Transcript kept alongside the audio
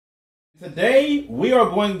Today, we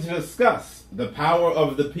are going to discuss the power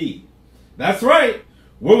of the P. That's right.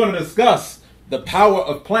 We're going to discuss the power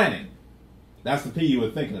of planning. That's the P you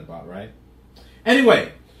were thinking about, right?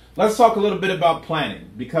 Anyway, let's talk a little bit about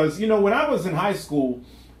planning. Because, when I was in high school,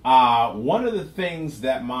 one of the things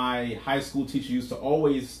that my high school teacher used to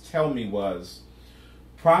always tell me was,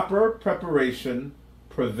 proper preparation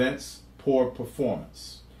prevents poor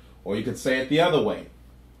performance. Or you could say it the other way.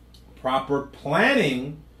 Proper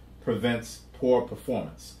planning prevents poor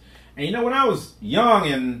performance. And when I was young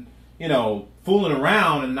and, fooling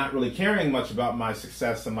around and not really caring much about my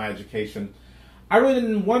success and my education, I really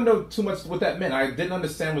didn't wonder too much what that meant. I didn't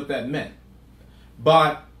understand what that meant.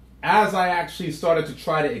 But as I actually started to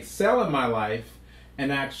try to excel in my life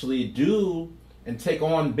and actually do and take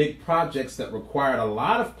on big projects that required a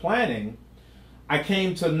lot of planning, I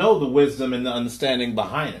came to know the wisdom and the understanding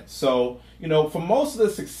behind it. So, for most of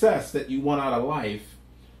the success that you want out of life,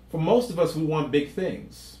 for most of us, we want big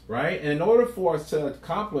things, right? And in order for us to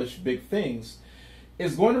accomplish big things,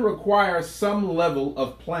 it's going to require some level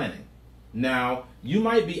of planning. Now, you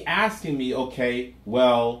might be asking me, okay,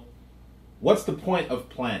 well, what's the point of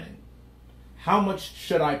planning? How much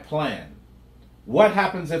should I plan? What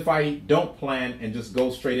happens if I don't plan and just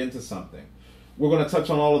go straight into something? We're going to touch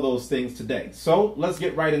on all of those things today. So let's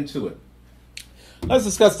get right into it. Let's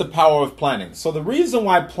discuss the power of planning. So the reason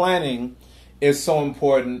why planning is so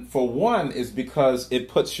important, for one, is because it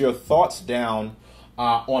puts your thoughts down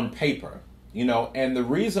on paper, and the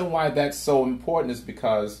reason why that's so important is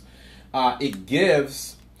because it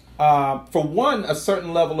gives, for one, a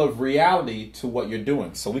certain level of reality to what you're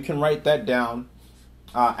doing. So we can write that down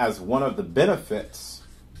as one of the benefits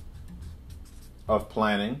of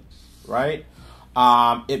planning, right?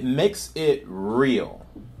 It makes it real,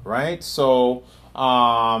 right? So,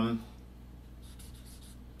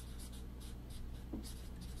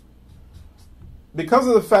 because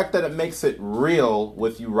of the fact that it makes it real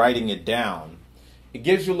with you writing it down, it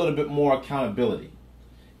gives you a little bit more accountability.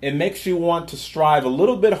 It makes you want to strive a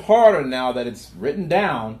little bit harder now that it's written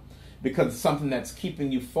down, because it's something that's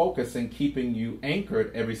keeping you focused and keeping you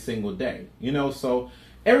anchored every single day. So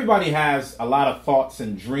everybody has a lot of thoughts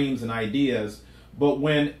and dreams and ideas, but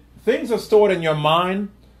when things are stored in your mind,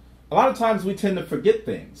 a lot of times we tend to forget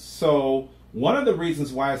things. So one of the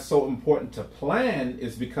reasons why it's so important to plan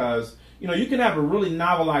is because you can have a really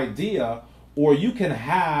novel idea, or you can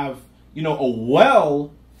have, a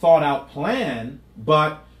well thought out plan,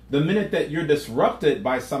 but the minute that you're disrupted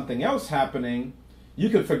by something else happening, you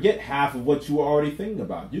could forget half of what you were already thinking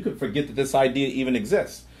about. You could forget that this idea even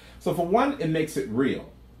exists. So for one, it makes it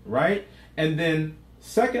real, right? And then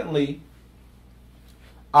secondly,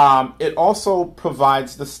 it also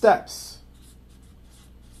provides the steps.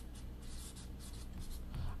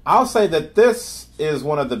 I'll say that this is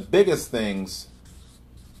one of the biggest things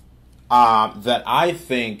that I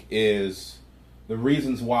think is the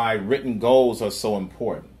reasons why written goals are so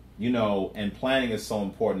important, and planning is so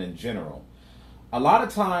important in general. A lot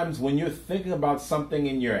of times when you're thinking about something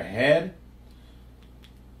in your head,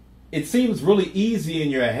 it seems really easy in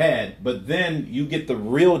your head, but then you get the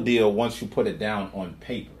real deal once you put it down on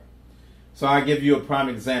paper. So I'll give you a prime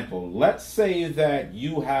example. Let's say that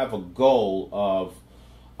you have a goal of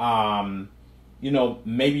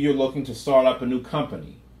maybe you're looking to start up a new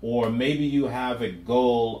company, or maybe you have a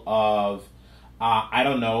goal of,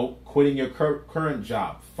 quitting your current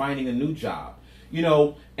job, finding a new job,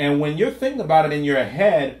 and when you're thinking about it in your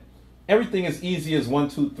head, everything is easy as 1,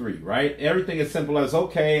 2, 3, right? Everything is simple as,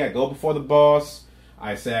 okay, I go before the boss,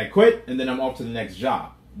 I say I quit, and then I'm off to the next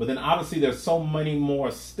job. But then obviously there's so many more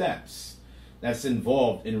steps that's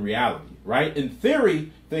involved in reality, right? In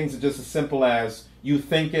theory, things are just as simple as you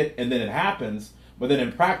think it and then it happens, but then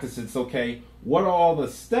in practice it's okay, what are all the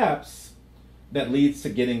steps that leads to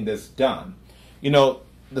getting this done?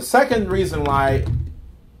 The second reason why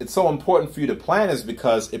it's so important for you to plan is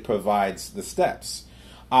because it provides the steps.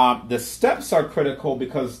 The steps are critical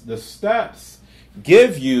because the steps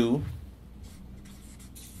give you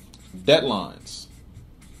deadlines.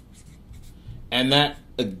 And that,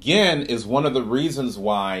 again, is one of the reasons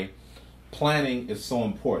why planning is so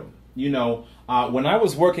important. When I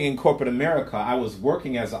was working in corporate America, I was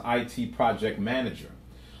working as an IT project manager.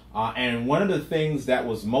 And one of the things that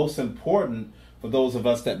was most important for those of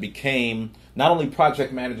us that became not only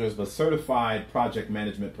project managers, but certified project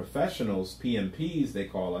management professionals, PMPs they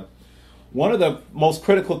call it, one of the most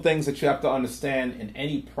critical things that you have to understand in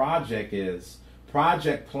any project is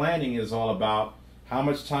project planning is all about how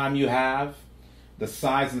much time you have, the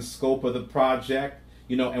size and scope of the project,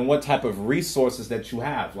 and what type of resources that you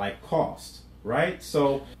have, like cost, right?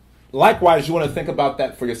 So likewise, you want to think about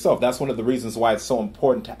that for yourself. That's one of the reasons why it's so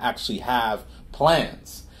important to actually have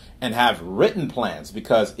plans and have written plans,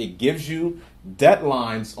 because it gives you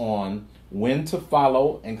deadlines on when to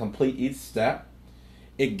follow and complete each step.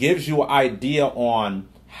 It gives you an idea on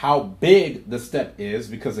how big the step is,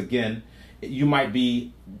 because again, you might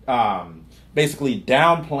be basically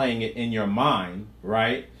downplaying it in your mind,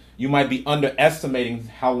 right? You might be underestimating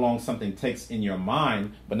how long something takes in your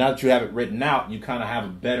mind, but now that you have it written out, you kind of have a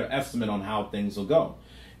better estimate on how things will go.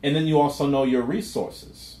 And then you also know your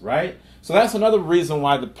resources, right? So that's another reason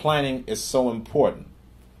why the planning is so important.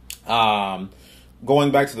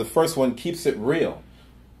 Going back to the first one, keeps it real.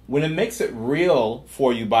 When it makes it real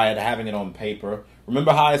for you by having it on paper,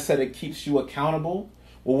 remember how I said it keeps you accountable?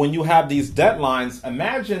 Well, when you have these deadlines,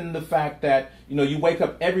 imagine the fact that, you wake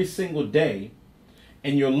up every single day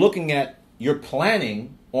and you're looking at your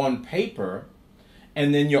planning on paper,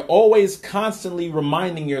 and then you're always constantly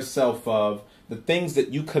reminding yourself of the things that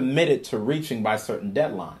you committed to reaching by certain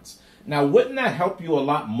deadlines. Now, wouldn't that help you a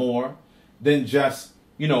lot more than just,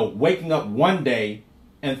 waking up one day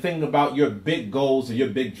and thinking about your big goals or your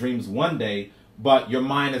big dreams one day, but your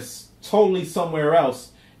mind is totally somewhere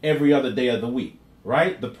else every other day of the week,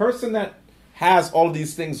 right? The person that has all of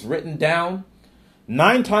these things written down,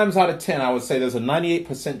 9 times out of 10, I would say there's a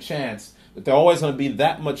 98% chance that they're always going to be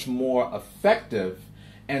that much more effective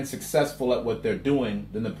and successful at what they're doing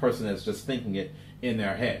than the person that's just thinking it in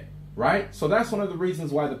their head, right? So that's one of the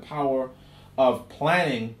reasons why the power of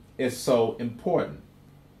planning is so important.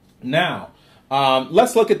 Now,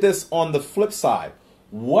 let's look at this on the flip side.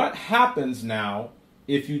 What happens now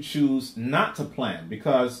if you choose not to plan?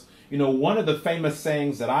 Because, one of the famous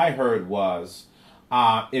sayings that I heard was,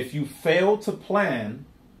 if you fail to plan,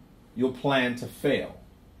 you'll plan to fail,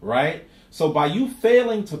 right? So by you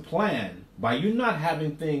failing to plan, by you not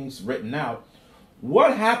having things written out,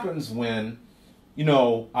 what happens when,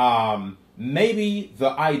 maybe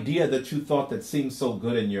the idea that you thought that seemed so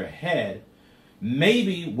good in your head,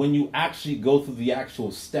 maybe when you actually go through the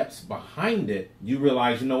actual steps behind it, you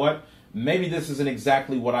realize, maybe this isn't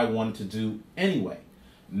exactly what I wanted to do anyway.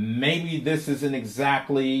 Maybe this isn't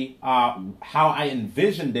exactly how I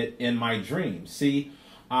envisioned it in my dream. See,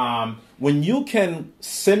 when you can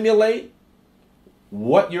simulate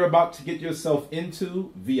what you're about to get yourself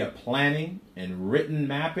into via planning and written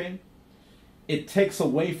mapping, it takes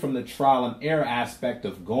away from the trial and error aspect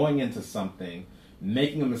of going into something,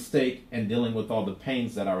 making a mistake, and dealing with all the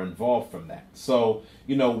pains that are involved from that. So,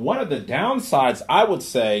 one of the downsides, I would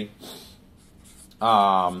say,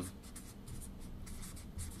 of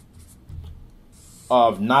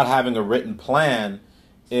not having a written plan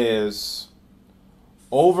is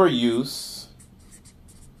overuse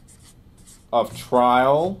of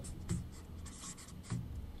trial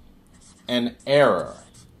and error,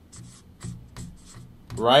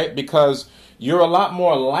 right? Because you're a lot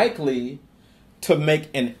more likely to make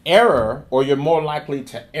an error, or you're more likely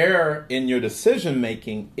to err in your decision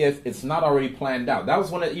making if it's not already planned out. That was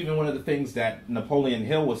one of the things that Napoleon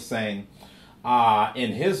Hill was saying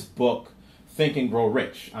in his book, Think and Grow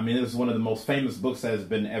Rich. I mean, this is one of the most famous books that has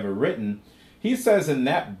been ever written. He says in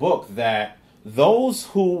that book that those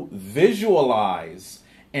who visualize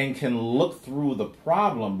and can look through the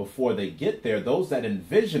problem before they get there, those that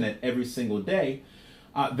envision it every single day,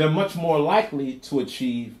 they're much more likely to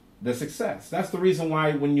achieve the success. That's the reason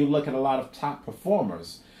why when you look at a lot of top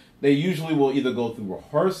performers, they usually will either go through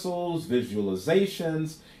rehearsals,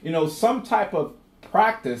 visualizations, some type of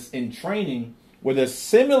practice and training where they're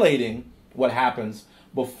simulating what happens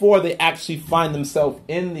before they actually find themselves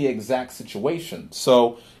in the exact situation.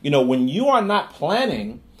 So, when you are not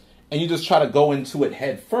planning and you just try to go into it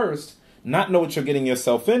head first, not know what you're getting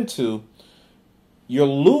yourself into, you're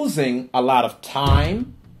losing a lot of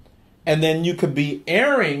time, and then you could be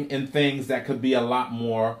erring in things that could be a lot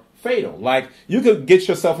more fatal. Like, you could get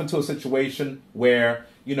yourself into a situation where,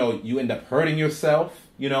 you end up hurting yourself.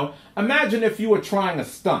 Imagine if you were trying a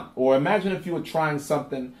stunt, or imagine if you were trying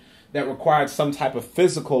something that required some type of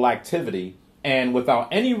physical activity, and without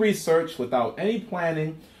any research, without any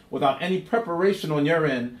planning, without any preparation on your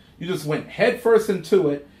end, you just went headfirst into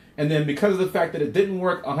it, and then because of the fact that it didn't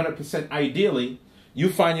work 100% ideally, you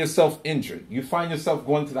find yourself injured. You find yourself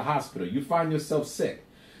going to the hospital. You find yourself sick.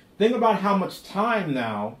 Think about how much time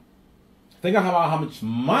now, think about how much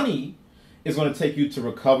money is going to take you to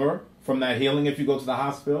recover from that healing if you go to the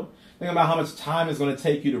hospital. Think about how much time it's going to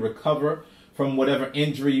take you to recover from whatever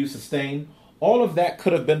injury you sustained. All of that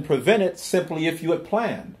could have been prevented simply if you had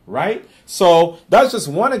planned, right? So that's just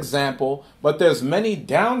one example, but there's many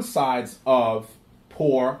downsides of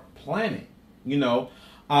poor planning.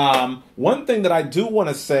 One thing that I do want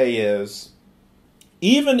to say is,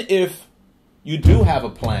 even if you do have a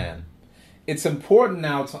plan, it's important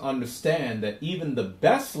now to understand that even the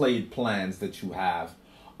best laid plans that you have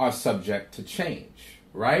are subject to change,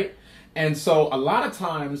 right? And so a lot of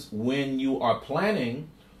times when you are planning,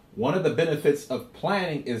 one of the benefits of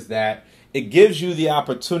planning is that it gives you the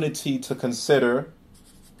opportunity to consider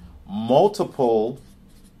multiple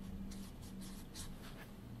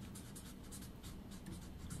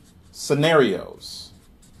scenarios,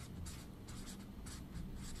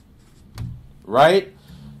 right?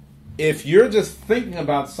 If you're just thinking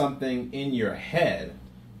about something in your head,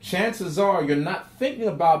 chances are you're not thinking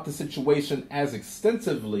about the situation as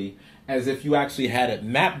extensively as if you actually had it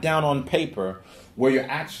mapped down on paper, where you're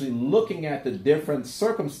actually looking at the different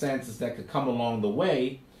circumstances that could come along the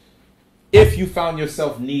way if you found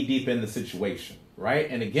yourself knee deep in the situation, right?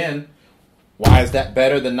 And again, why is that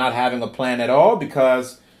better than not having a plan at all?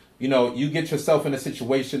 Because, you know, you get yourself in a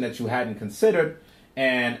situation that you hadn't considered,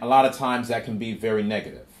 and a lot of times that can be very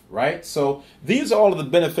negative, right? So these are all of the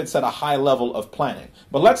benefits at a high level of planning.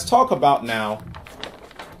 But let's talk about now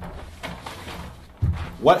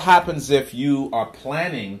what happens if you are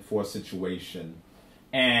planning for a situation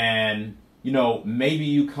and, you know, maybe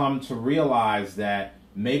you come to realize that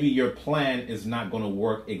maybe your plan is not going to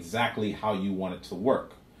work exactly how you want it to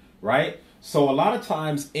work, right? So a lot of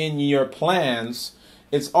times in your plans,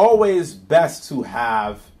 it's always best to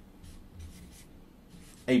have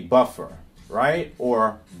a buffer, right?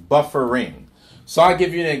 Or buffering. So I'll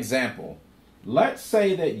give you an example. Let's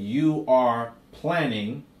say that you are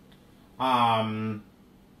planning to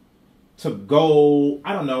go,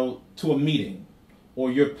 I don't know, to a meeting,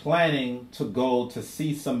 or you're planning to go to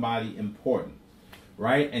see somebody important,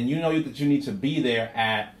 right? And you know that you need to be there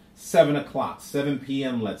at 7 o'clock, 7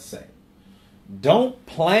 p.m., let's say. Don't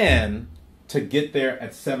plan to get there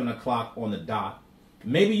at 7 o'clock on the dot.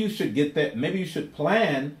 Maybe you should get there. Maybe you should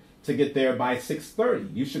plan to get there by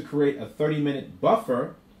 6:30. You should create a 30-minute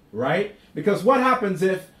buffer, right? Because what happens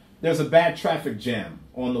if there's a bad traffic jam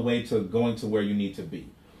on the way to going to where you need to be?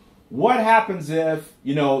 What happens if,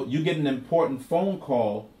 you know, you get an important phone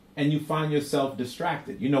call and you find yourself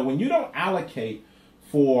distracted? You know, when you don't allocate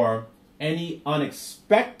for any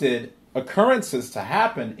unexpected occurrences to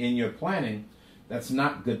happen in your planning, that's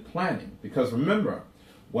not good planning. Because remember,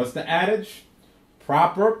 what's the adage?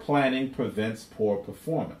 Proper planning prevents poor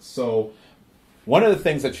performance. So one of the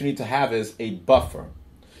things that you need to have is a buffer.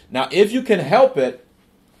 Now, if you can help it,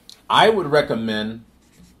 I would recommend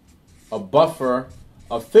a buffer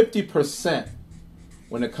of 50%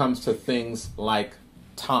 when it comes to things like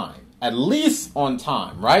time, at least on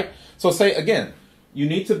time, right? So say, again, you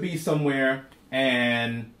need to be somewhere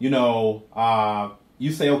and, you know,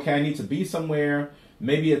 you say, okay, I need to be somewhere.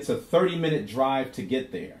 Maybe it's a 30-minute drive to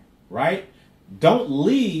get there, right? Don't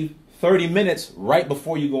leave 30 minutes right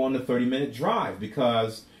before you go on the 30-minute drive,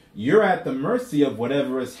 because you're at the mercy of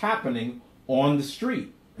whatever is happening on the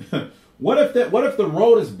street. What if the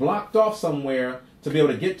road is blocked off somewhere to be able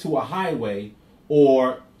to get to a highway,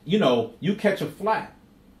 or, you know, you catch a flat?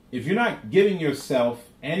 If you're not giving yourself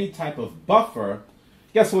any type of buffer,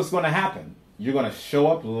 guess what's going to happen? You're going to show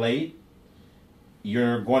up late.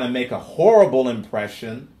 You're going to make a horrible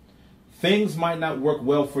impression. Things might not work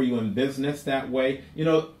well for you in business that way. You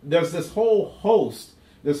know, there's this whole host,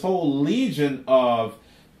 this whole legion of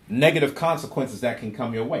negative consequences that can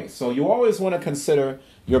come your way. So you always want to consider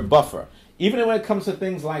your buffer. Even when it comes to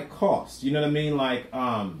things like cost, you know what I mean? Like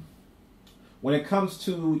when it comes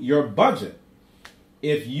to your budget,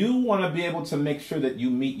 if you want to be able to make sure that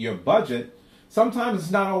you meet your budget, sometimes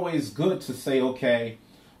it's not always good to say, okay,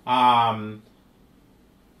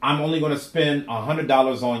 I'm only going to spend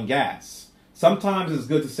 $100 on gas. Sometimes it's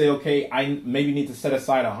good to say, okay, I maybe need to set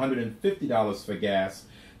aside $150 for gas,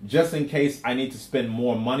 just in case I need to spend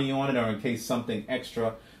more money on it, or in case something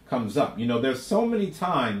extra comes up. You know, there's so many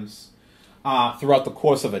times throughout the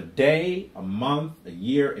course of a day, a month, a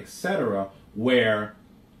year, etc., where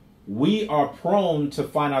we are prone to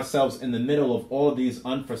find ourselves in the middle of all of these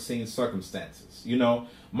unforeseen circumstances. You know,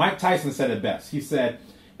 Mike Tyson said it best. He said,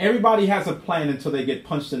 everybody has a plan until they get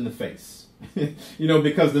punched in the face. You know,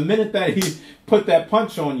 because the minute that he put that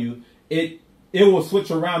punch on you, it will switch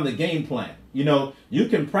around the game plan. You know, you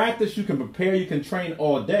can practice, you can prepare, you can train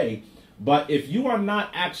all day, but if you are not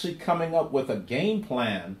actually coming up with a game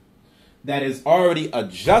plan that is already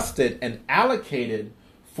adjusted and allocated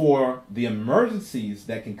for the emergencies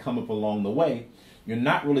that can come up along the way, you're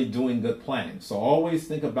not really doing good planning. So always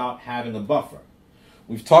think about having a buffer.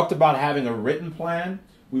 We've talked about having a written plan.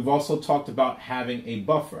 We've also talked about having a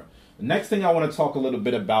buffer. The next thing I want to talk a little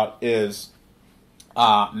bit about is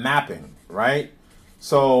mapping, right?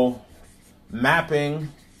 So mapping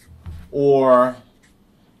or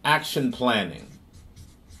action planning,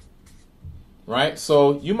 right?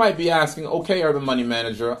 So you might be asking, okay, Urban Money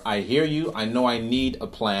Manager, I hear you. I know I need a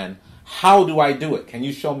plan. How do I do it? Can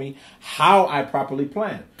you show me how I properly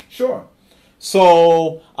plan? Sure.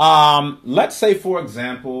 So let's say, for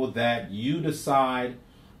example, that you decide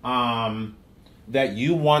that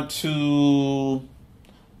you want to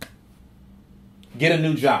get a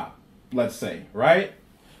new job, let's say, right?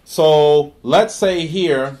 So let's say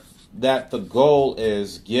here that the goal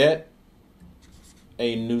is get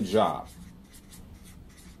a new job.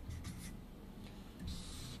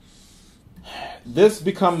 This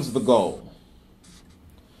becomes the goal.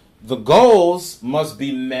 The goals must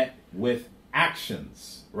be met with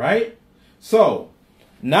actions, right? So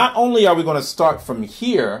not only are we going to start from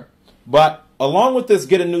here, but along with this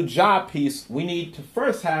get a new job piece, we need to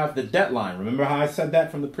first have the deadline. Remember how I said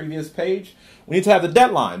that from the previous page? We need to have the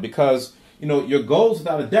deadline because, you know, your goals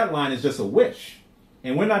without a deadline is just a wish.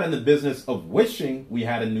 And we're not in the business of wishing we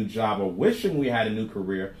had a new job or wishing we had a new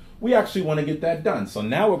career. We actually want to get that done. So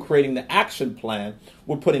now we're creating the action plan.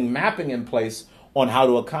 We're putting mapping in place on how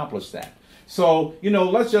to accomplish that. So, you know,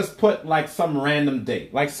 let's just put like some random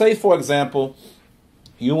date. Like say, for example,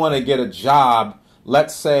 you want to get a job,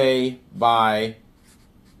 let's say by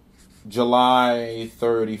July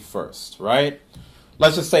 31st, right?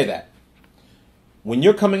 Let's just say that. When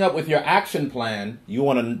you're coming up with your action plan, you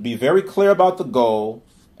want to be very clear about the goal,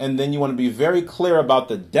 and then you want to be very clear about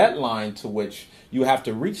the deadline to which you have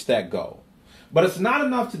to reach that goal. But it's not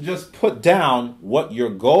enough to just put down what your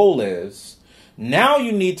goal is. Now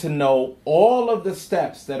you need to know all of the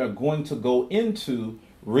steps that are going to go into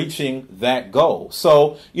reaching that goal.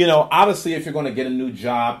 So, you know, obviously if you're going to get a new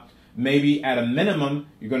job, maybe at a minimum,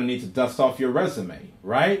 you're going to need to dust off your resume,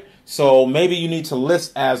 right? So maybe you need to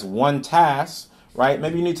list as one task, right?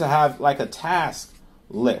 Maybe you need to have like a task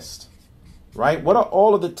list, right? What are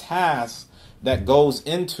all of the tasks that goes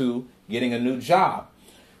into getting a new job?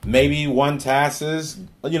 Maybe one task is,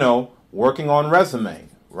 you know, working on resume,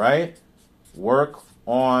 right? Work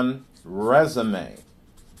on resume.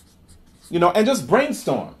 You know, and just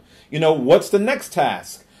brainstorm. You know, what's the next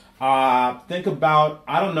task? Think about,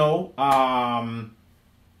 I don't know,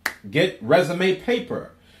 get resume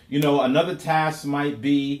paper. You know, another task might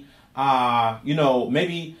be, you know,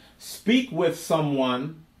 maybe speak with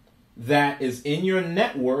someone that is in your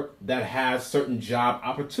network that has certain job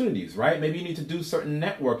opportunities, right? Maybe you need to do certain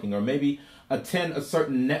networking, or maybe attend a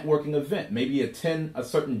certain networking event, maybe attend a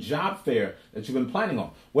certain job fair that you've been planning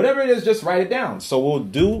on. Whatever it is, just write it down. So we'll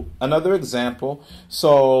do another example.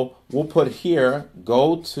 So we'll put here,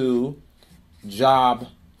 go to job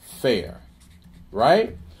fair,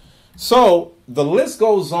 right? So the list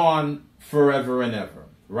goes on forever and ever,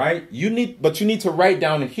 right? But you need to write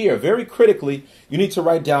down here, very critically, you need to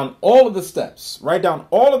write down all of the steps. Write down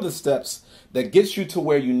all of the steps that gets you to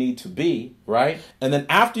where you need to be, right? And then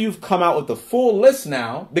after you've come out with the full list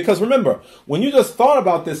now, because remember, when you just thought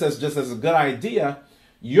about this as just as a good idea,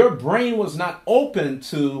 your brain was not open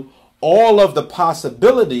to all of the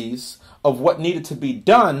possibilities of what needed to be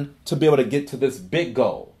done to be able to get to this big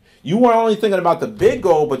goal. You were only thinking about the big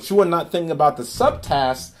goal, but you were not thinking about the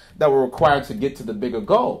subtasks that were required to get to the bigger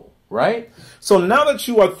goal, right? So now that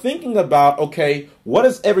you are thinking about, okay, what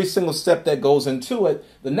is every single step that goes into it,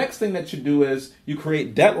 the next thing that you do is you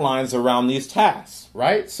create deadlines around these tasks,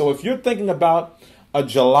 right? So if you're thinking about a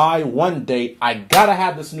July 1 date, I gotta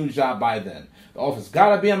have this new job by then. The office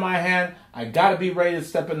gotta be in my hand. I gotta be ready to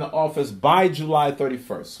step in the office by July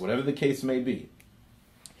 31st, whatever the case may be.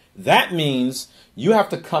 That means you have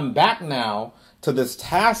to come back now to this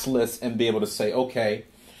task list and be able to say, okay,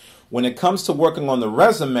 when it comes to working on the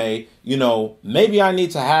resume, you know, maybe I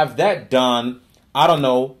need to have that done, I don't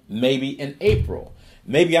know, maybe in April.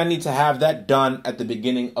 Maybe I need to have that done at the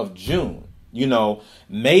beginning of June. You know,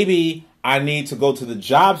 maybe I need to go to the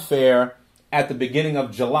job fair at the beginning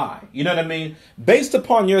of July. You know what I mean? Based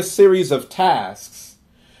upon your series of tasks,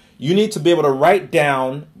 you need to be able to write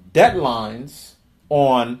down deadlines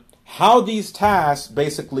on how these tasks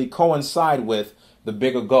basically coincide with the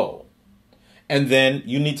bigger goal. And then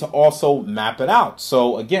you need to also map it out.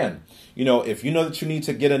 So again, you know, if you know that you need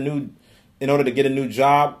to get in order to get a new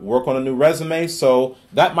job, work on a new resume. So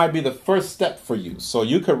that might be the first step for you. So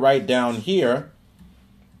you could write down here,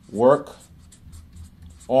 work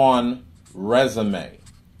on resume,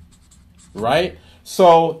 right?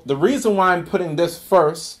 So the reason why I'm putting this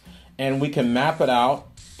first, and we can map it out,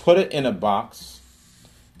 put it in a box,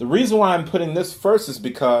 The reason why I'm putting this first is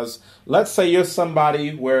because let's say you're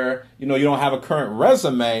somebody where, you don't have a current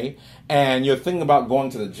resume and you're thinking about going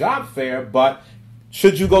to the job fair, but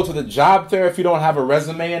should you go to the job fair if you don't have a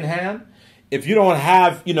resume in hand? If you don't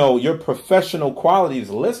have, your professional qualities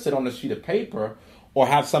listed on a sheet of paper or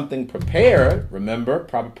have something prepared, remember,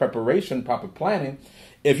 proper preparation, proper planning.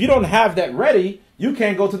 If you don't have that ready, you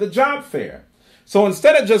can't go to the job fair. So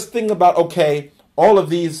instead of just thinking about, okay, all of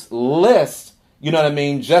these lists,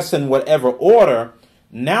 just in whatever order,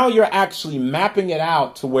 now you're actually mapping it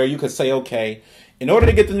out to where you could say, okay, in order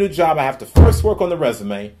to get the new job, I have to first work on the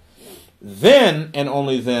resume. Then and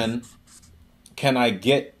only then can I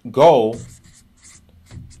go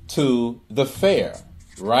to the fair,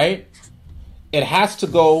 right? It has to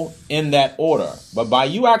go in that order. But by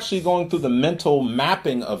you actually going through the mental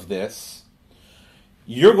mapping of this,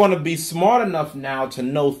 you're going to be smart enough now to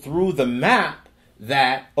know through the map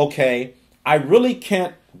that, okay, I really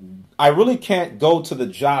can't go to the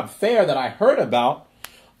job fair that I heard about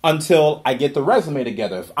until I get the resume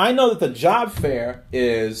together. If I know that the job fair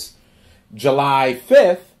is July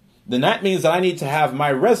 5th, then that means that I need to have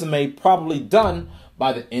my resume probably done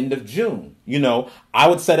by the end of June. I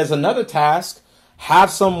would set as another task, have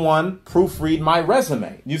someone proofread my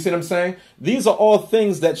resume. You see what I'm saying? These are all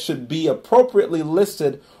things that should be appropriately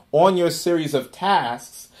listed on your series of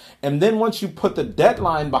tasks. And then once you put the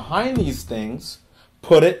deadline behind these things,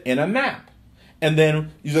 put it in a map. And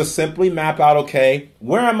then you just simply map out, okay,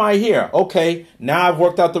 where am I here? Okay, now I've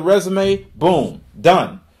worked out the resume. Boom,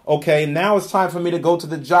 done. Okay, now it's time for me to go to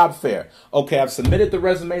the job fair. Okay, I've submitted the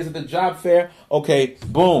resumes at the job fair. Okay,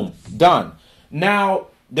 boom, done. Now,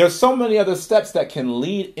 there's so many other steps that can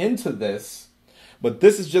lead into this, but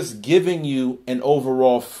this is just giving you an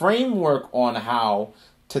overall framework on how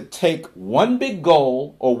to take one big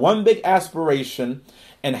goal or one big aspiration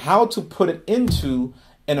and how to put it into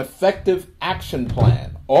an effective action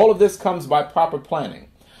plan. All of this comes by proper planning.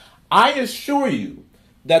 I assure you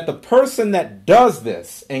that the person that does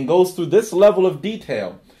this and goes through this level of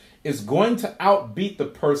detail is going to outbeat the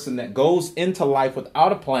person that goes into life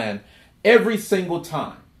without a plan every single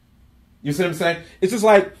time. You see what I'm saying? It's just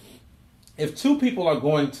like if two people are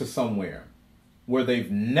going to somewhere where they've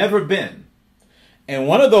never been, and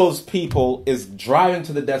one of those people is driving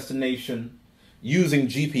to the destination using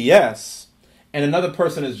GPS, and another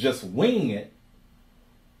person is just winging it,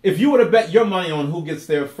 if you were to bet your money on who gets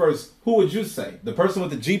there first, who would you say? The person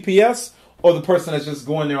with the GPS or the person that's just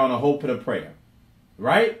going there on a hope and a prayer?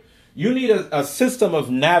 Right? You need a system of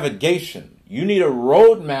navigation. You need a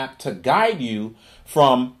roadmap to guide you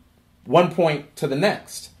from one point to the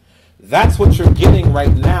next. That's what you're getting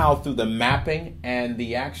right now through the mapping and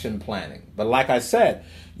the action planning. But like I said,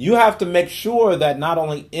 you have to make sure that not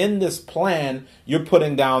only in this plan you're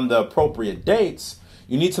putting down the appropriate dates,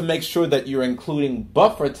 you need to make sure that you're including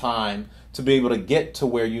buffer time to be able to get to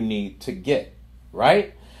where you need to get,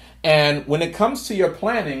 right? And when it comes to your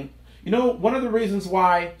planning, one of the reasons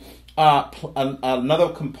why another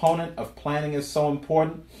component of planning is so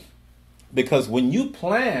important, because when you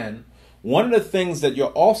plan, one of the things that you're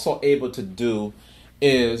also able to do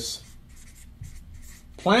is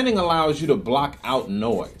planning allows you to block out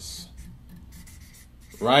noise,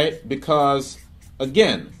 right? Because,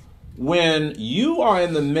 again, when you are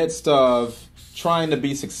in the midst of trying to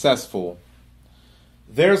be successful,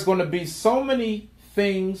 there's going to be so many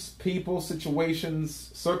things, people,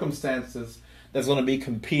 situations, circumstances that's going to be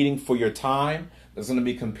competing for your time, that's going to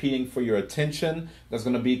be competing for your attention, that's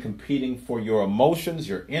going to be competing for your emotions,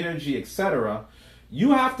 your energy, etc.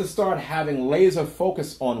 You have to start having laser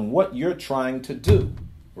focus on what you're trying to do,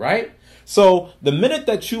 right? So the minute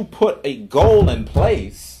that you put a goal in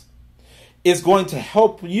place, is going to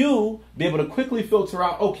help you be able to quickly filter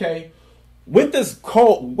out, okay, with this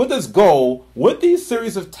goal, with these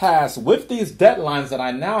series of tasks, with these deadlines that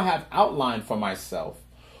I now have outlined for myself,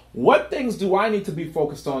 what things do I need to be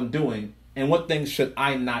focused on doing and what things should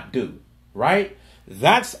I not do, right?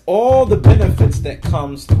 That's all the benefits that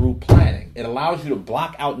comes through planning. It allows you to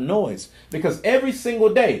block out noise because every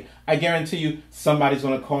single day, I guarantee you, somebody's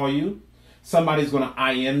going to call you. Somebody's going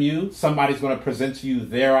to IM you. Somebody's going to present to you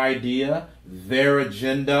their idea, their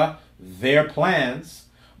agenda, their plans.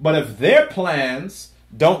 But if their plans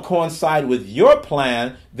don't coincide with your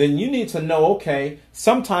plan, then you need to know, okay,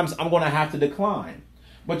 sometimes I'm going to have to decline.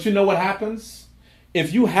 But you know what happens?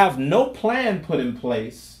 If you have no plan put in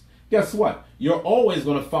place, guess what? You're always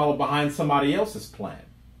going to follow behind somebody else's plan.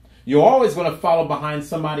 You're always going to follow behind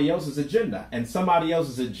somebody else's agenda. And somebody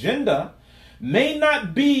else's agenda may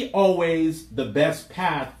not be always the best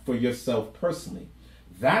path for yourself personally.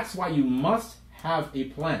 That's why you must have a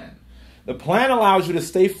plan. The plan allows you to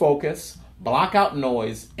stay focused, block out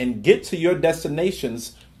noise, and get to your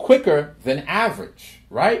destinations quicker than average,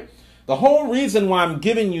 right? The whole reason why I'm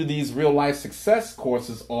giving you these real life success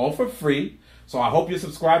courses all for free, so I hope you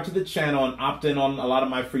subscribe to the channel and opt in on a lot of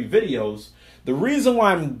my free videos. The reason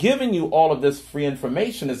why I'm giving you all of this free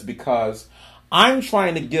information is because I'm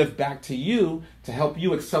trying to give back to you to help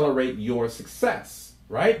you accelerate your success,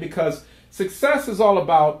 right? Because success is all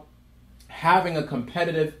about having a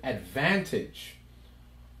competitive advantage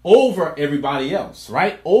over everybody else,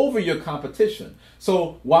 right? Over your competition.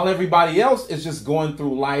 So while everybody else is just going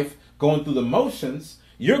through life, going through the motions,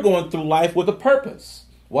 you're going through life with a purpose.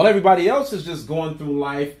 While everybody else is just going through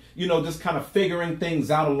life, just kind of figuring things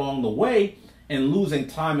out along the way and losing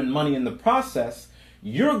time and money in the process,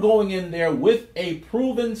 you're going in there with a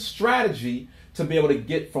proven strategy to be able to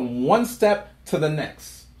get from one step to the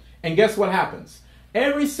next. And guess what happens?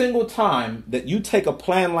 Every single time that you take a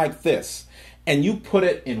plan like this and you put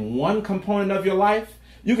it in one component of your life,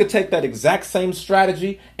 you could take that exact same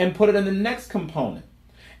strategy and put it in the next component.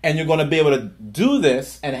 And you're going to be able to do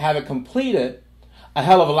this and have it completed a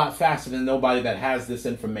hell of a lot faster than nobody that has this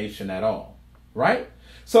information at all, right?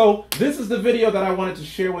 So this is the video that I wanted to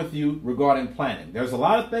share with you regarding planning. There's a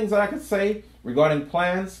lot of things that I could say regarding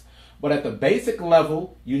plans, but at the basic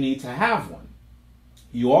level, you need to have one.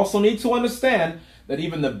 You also need to understand that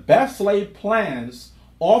even the best laid plans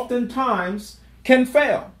oftentimes can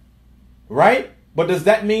fail, right? But does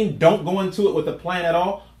that mean don't go into it with a plan at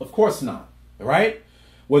all? Of course not, right?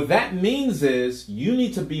 What that means is you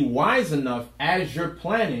need to be wise enough as you're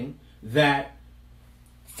planning that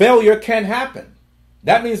failure can happen.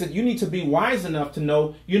 That means that you need to be wise enough to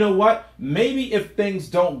know, you know what, maybe if things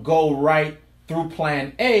don't go right through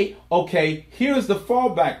plan A, okay, here's the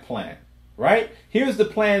fallback plan, right? Here's the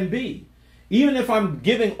plan B. Even if I'm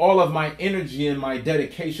giving all of my energy and my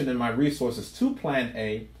dedication and my resources to plan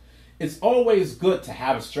A, it's always good to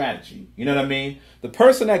have a strategy. You know what I mean? The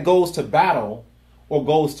person that goes to battle or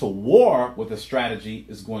goes to war with a strategy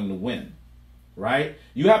is going to win, right?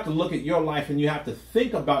 You have to look at your life and you have to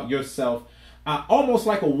think about yourself almost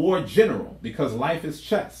like a war general, because life is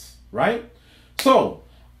chess, right? So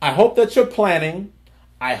I hope that you're planning.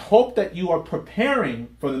 I hope that you are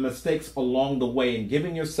preparing for the mistakes along the way and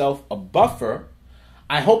giving yourself a buffer.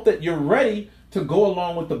 I hope that you're ready to go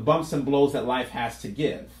along with the bumps and blows that life has to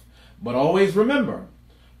give. But always remember,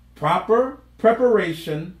 proper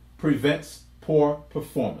preparation prevents poor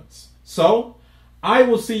performance. So I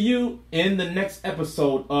will see you in the next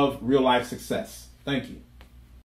episode of Real Life Success. Thank you.